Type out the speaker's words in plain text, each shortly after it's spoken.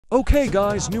Okay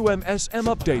guys, new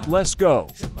MSM update, let's go.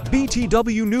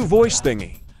 BTW new voice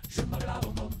thingy.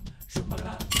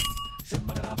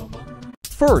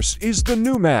 First is the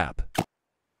new map.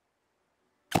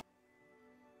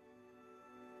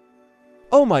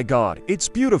 Oh my god, it's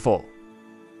beautiful.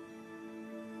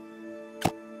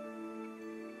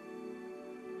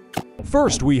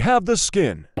 First we have the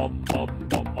skin.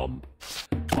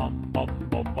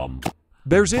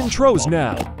 There's intros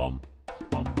now.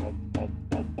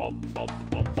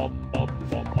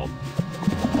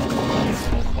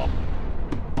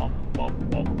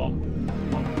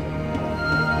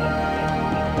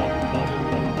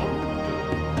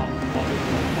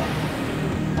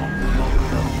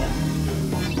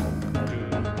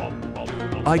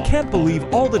 I can't believe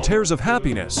all the tears of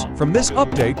happiness from this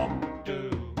update.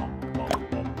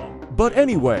 But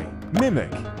anyway,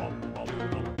 Mimic.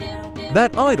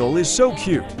 That idol is so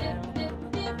cute.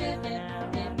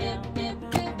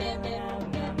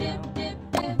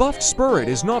 Buffed Spurrit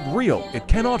is not real, it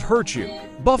cannot hurt you.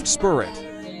 Buffed Spurrit.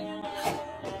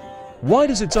 Why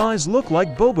does its eyes look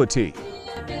like boba tea?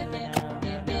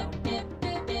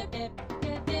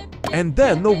 And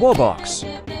then the Wubbox.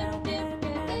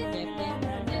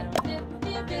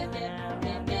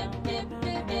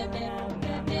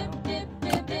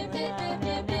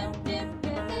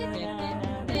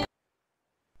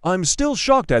 I'm still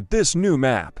shocked at this new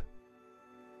map.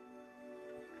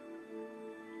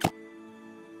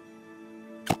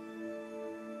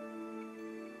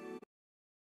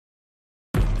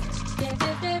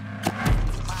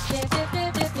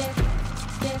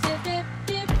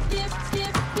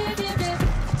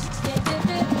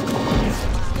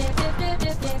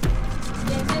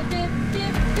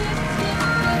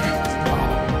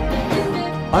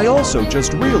 I also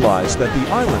just realized that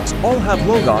the islands all have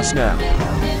logos now.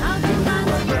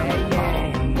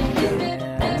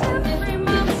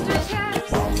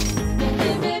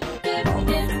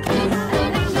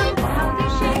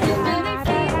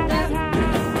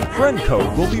 Friend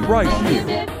code will be right here.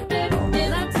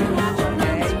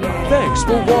 Thanks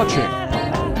for watching.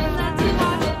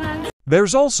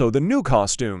 There's also the new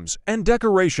costumes and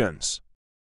decorations.